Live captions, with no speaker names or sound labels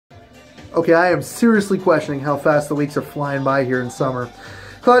Okay, I am seriously questioning how fast the weeks are flying by here in summer.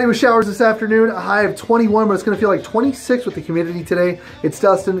 Cloudy with showers this afternoon, a high of 21, but it's going to feel like 26 with the humidity today. It's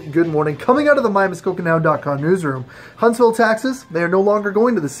Dustin, good morning. Coming out of the MyMuskokaNow.com newsroom, Huntsville, Texas, they are no longer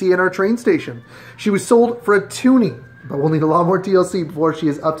going to the CNR train station. She was sold for a tuning, but we'll need a lot more TLC before she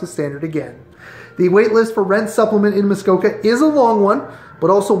is up to standard again. The wait list for rent supplement in Muskoka is a long one, but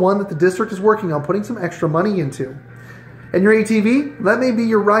also one that the district is working on putting some extra money into. And your ATV, that may be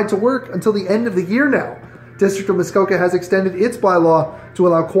your ride to work until the end of the year now. District of Muskoka has extended its bylaw to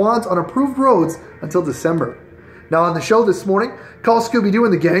allow quads on approved roads until December. Now on the show this morning, call Scooby-Doo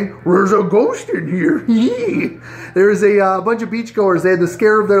and the gang, there's a ghost in here. There's a bunch of beachgoers. They had the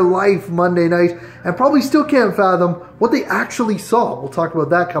scare of their life Monday night and probably still can't fathom what they actually saw. We'll talk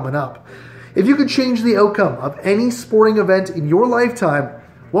about that coming up. If you could change the outcome of any sporting event in your lifetime,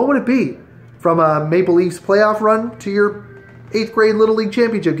 what would it be? From a Maple Leafs playoff run to your 8th grade Little League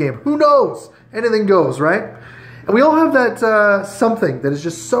championship game. Who knows? Anything goes, right? And we all have that something that is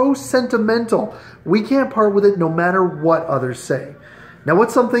just so sentimental. We can't part with it no matter what others say. Now,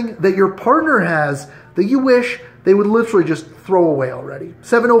 what's something that your partner has that you wish they would literally just throw away already?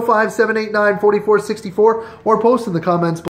 705-789-4464 or post in the comments below.